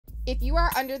If you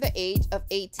are under the age of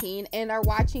 18 and are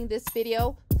watching this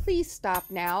video, please stop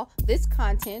now. This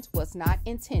content was not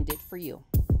intended for you.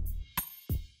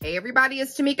 Hey everybody,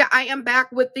 it's TMIKA. I am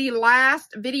back with the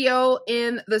last video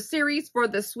in the series for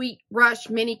the Sweet Rush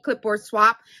mini clipboard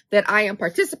swap that I am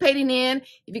participating in.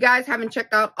 If you guys haven't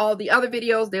checked out all the other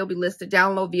videos, they'll be listed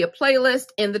down below via playlist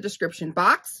in the description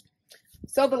box.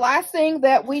 So the last thing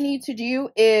that we need to do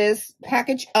is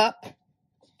package up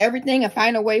everything and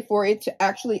find a way for it to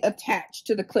actually attach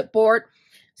to the clipboard.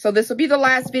 So this will be the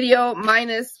last video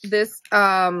minus this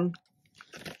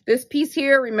this piece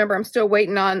here. Remember, I'm still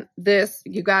waiting on this.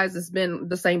 You guys, it's been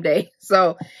the same day.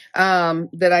 So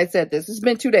that I said this. It's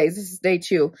been 2 days. This is day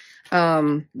 2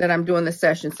 that I'm doing this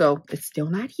session. So it's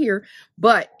still not here.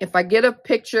 But if I get a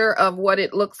picture of what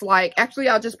it looks like, actually,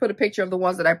 I'll just put a picture of the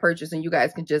ones that I purchased and you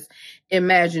guys can just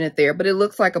imagine it there. But it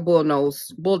looks like a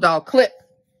bulldog clip.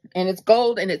 And it's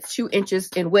gold and it's 2 inches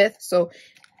in width. So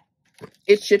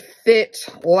it should fit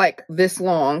like this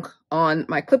long on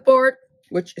my clipboard,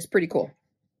 which is pretty cool.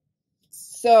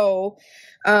 So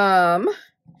I'm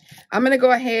going to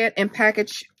go ahead and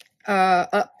package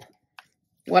up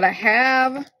what I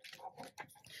have.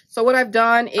 So what I've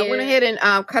done is I went ahead and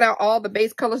cut out all the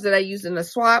base colors that I used in the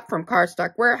swap from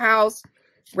Cardstock Warehouse: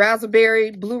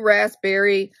 Razzleberry, Blue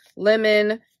Raspberry,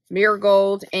 Lemon,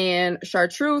 Marigold, and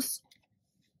Chartreuse.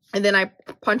 And then I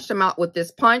punched them out with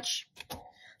this punch.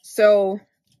 So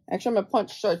actually I'm going to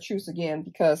punch Chartreuse again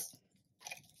because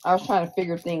I was trying to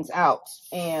figure things out.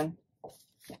 And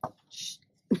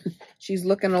she's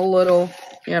looking a little,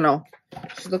 you know,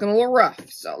 she's looking a little rough.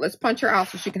 So let's punch her out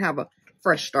so she can have a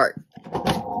fresh start.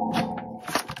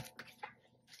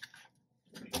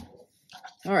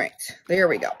 All right, there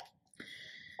we go.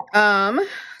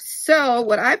 So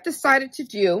what I've decided to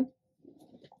do,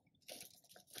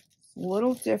 a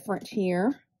little different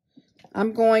here.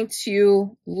 I'm going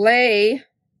to lay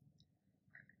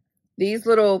these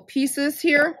little pieces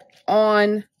here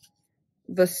on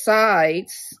the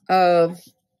sides of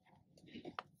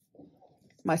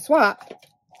my swap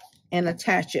and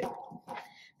attach it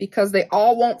because they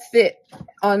all won't fit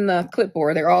on the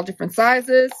clipboard. They're all different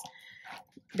sizes.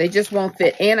 They just won't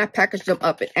fit. And I packaged them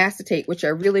up in acetate, which I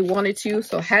really wanted to.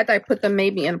 So had I put them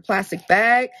maybe in a plastic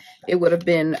bag, it would have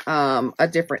been a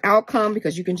different outcome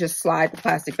because you can just slide the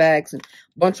plastic bags and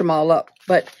bunch them all up.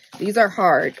 But these are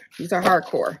hard. These are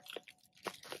hardcore.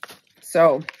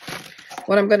 So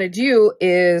what I'm going to do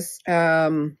is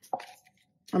I'm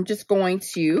just going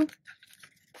to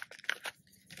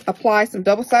apply some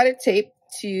double-sided tape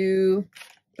to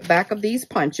the back of these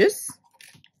punches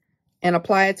and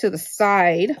apply it to the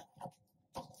side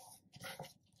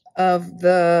of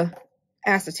the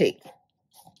acetate.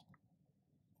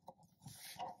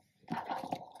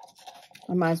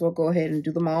 I might as well go ahead and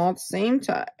do them all at the same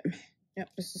time. Yep,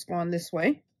 this is going this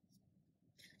way.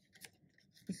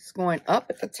 This is going up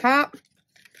at the top.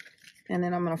 And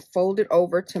then I'm going to fold it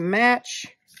over to match.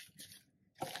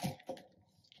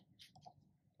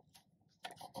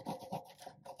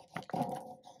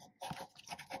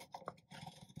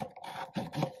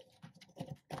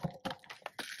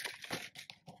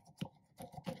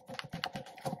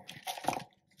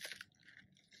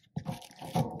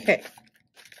 Okay.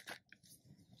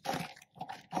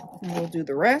 And we'll do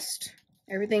the rest.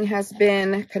 Everything has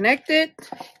been connected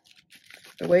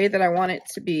the way that I want it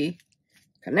to be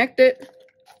connected,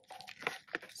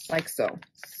 like so.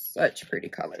 Such pretty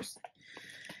colors.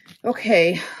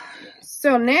 Okay,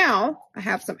 so now I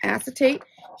have some acetate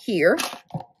here.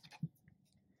 Let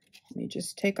me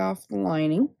just take off the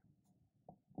lining.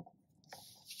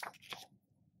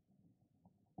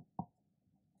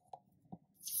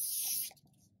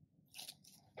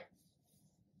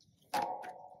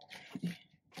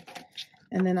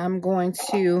 And then I'm going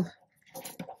to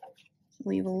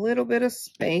leave a little bit of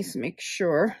space, make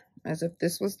sure, as if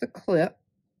this was the clip.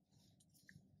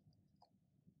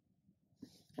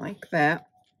 Like that.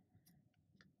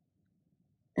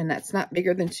 And that's not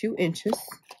bigger than 2 inches.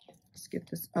 Let's get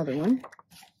this other one.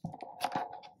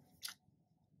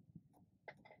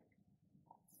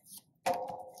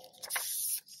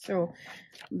 So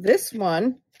this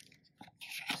one,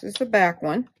 this is the back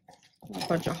one. I'll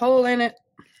punch a hole in it.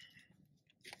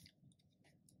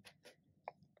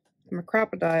 I'm a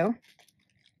crocodile.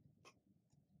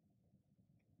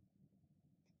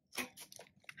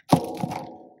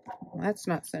 Well, that's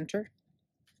not center.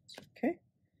 Okay.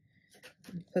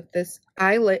 Put this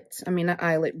eyelet, not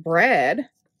eyelet, brad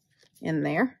in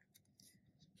there,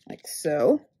 like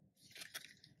so.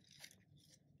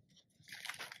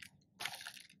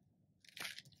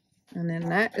 And then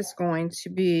that is going to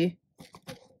be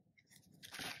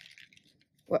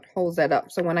what holds that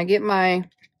up. So when I get my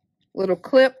little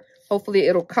clip, hopefully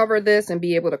it'll cover this and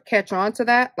be able to catch on to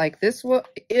that like this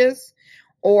is.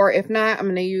 Or if not, I'm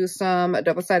going to use some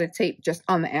double-sided tape just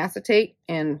on the acetate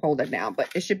and hold it down. But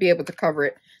it should be able to cover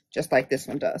it just like this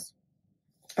one does.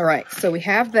 All right, so we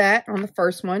have that on the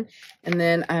first one. And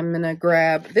then I'm going to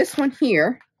grab this one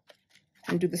here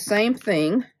and do the same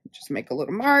thing. Just make a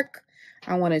little mark.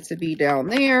 I want it to be down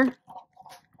there.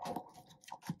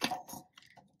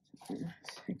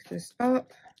 Take this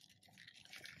up.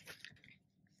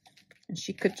 And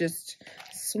she could just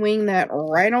swing that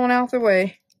right on out the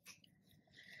way.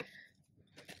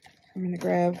 I'm going to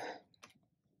grab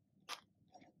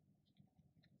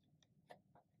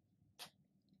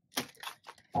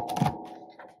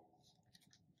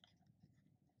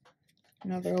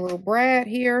another little brad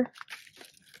here.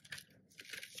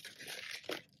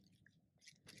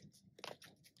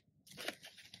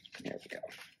 There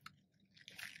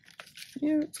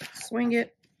we go. Swing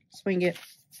it,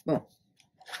 boom.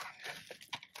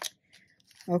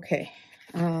 Okay,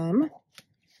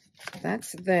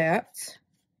 that's that.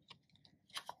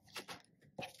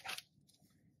 I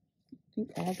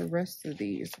think all the rest of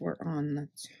these were on the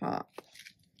top.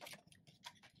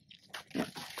 Yeah.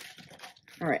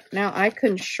 All right, now I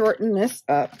can shorten this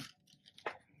up.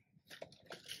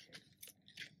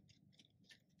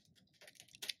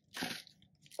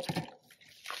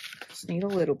 Just need a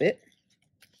little bit.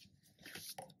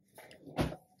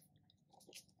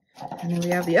 And then we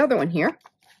have the other one here.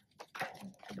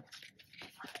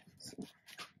 So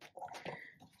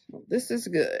this is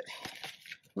good.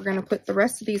 We're going to put the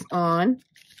rest of these on.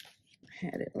 I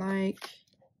had it like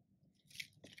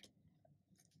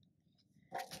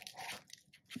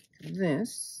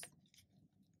this.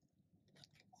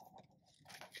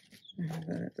 I have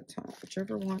that at the top,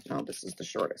 whichever one. No, this is the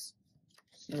shortest.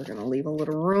 So we're going to leave a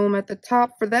little room at the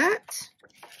top for that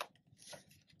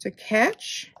to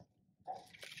catch.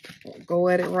 We'll go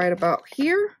at it right about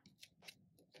here.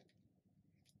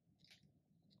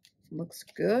 Looks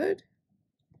good.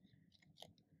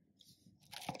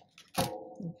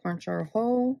 We'll punch our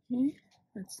hole.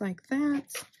 It's like that.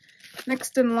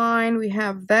 Next in line, we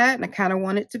have that, and I kind of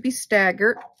want it to be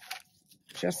staggered,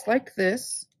 just like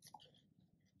this.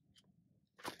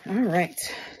 All right,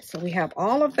 so we have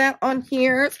all of that on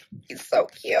here. It's so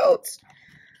cute.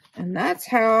 And that's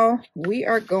how we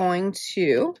are going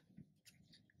to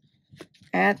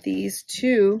add these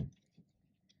to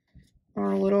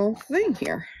our little thing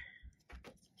here.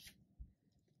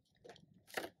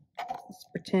 Let's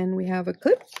pretend we have a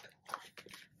clip.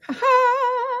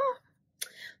 Ha-ha!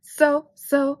 So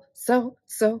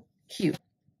cute.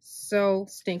 So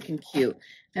stinking cute.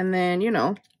 And then, you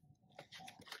know,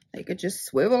 they could just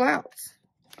swivel out.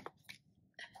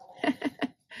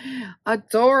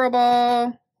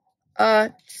 Adorable.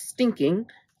 Stinking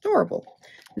adorable.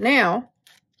 Now,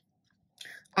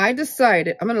 I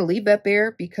decided I'm going to leave that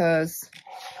there because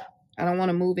I don't want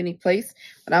to move any place.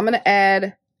 But I'm going to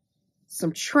add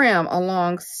some trim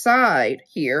alongside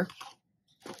here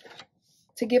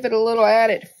to give it a little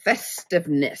added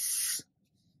festiveness.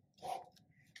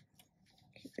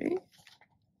 Okay.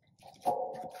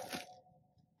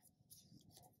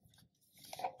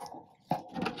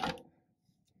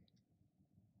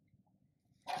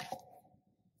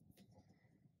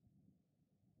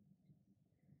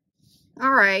 All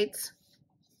right.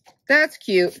 That's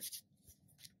cute.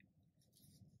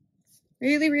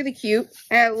 Really, really cute.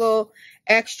 Add a little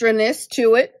extraness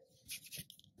to it.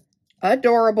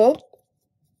 Adorable.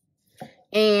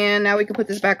 And now we can put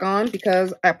this back on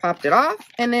because I popped it off.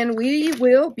 And then we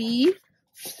will be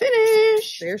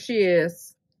finished. There she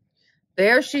is.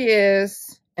 There she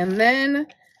is. And then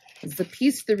the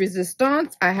piece de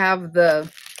resistance. I have the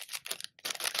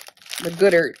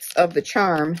gooders of the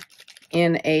charm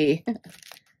in a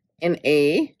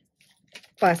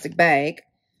plastic bag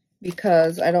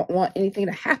because I don't want anything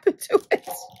to happen to it.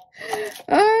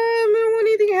 I don't want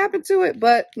anything to happen to it,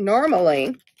 but normally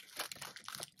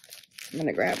I'm going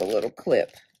to grab a little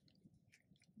clip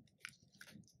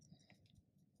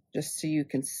just so you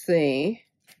can see.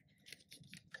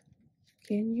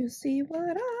 Can you see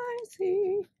what I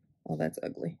see? Oh, that's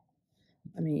ugly.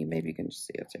 I mean, maybe you can just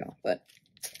see it too, but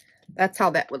that's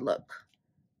how that would look.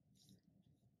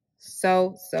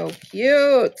 So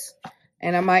cute.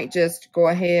 And I might just go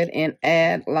ahead and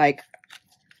add like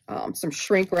some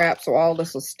shrink wrap so all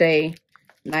this will stay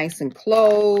nice and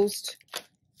closed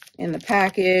in the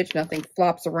package. Nothing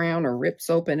flops around or rips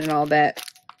open and all that,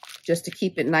 just to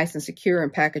keep it nice and secure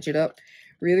and package it up.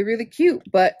 Really, really cute.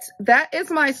 But that is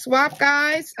my swap,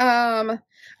 guys. I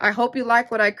hope you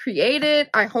like what I created.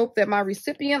 I hope that my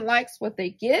recipient likes what they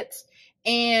get.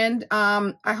 And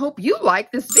I hope you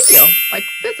like this video, like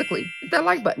physically. Hit that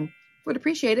like button. Would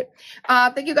appreciate it.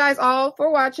 Thank you guys all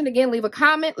for watching. Again, leave a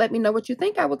comment. Let me know what you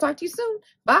think. I will talk to you soon.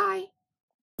 Bye.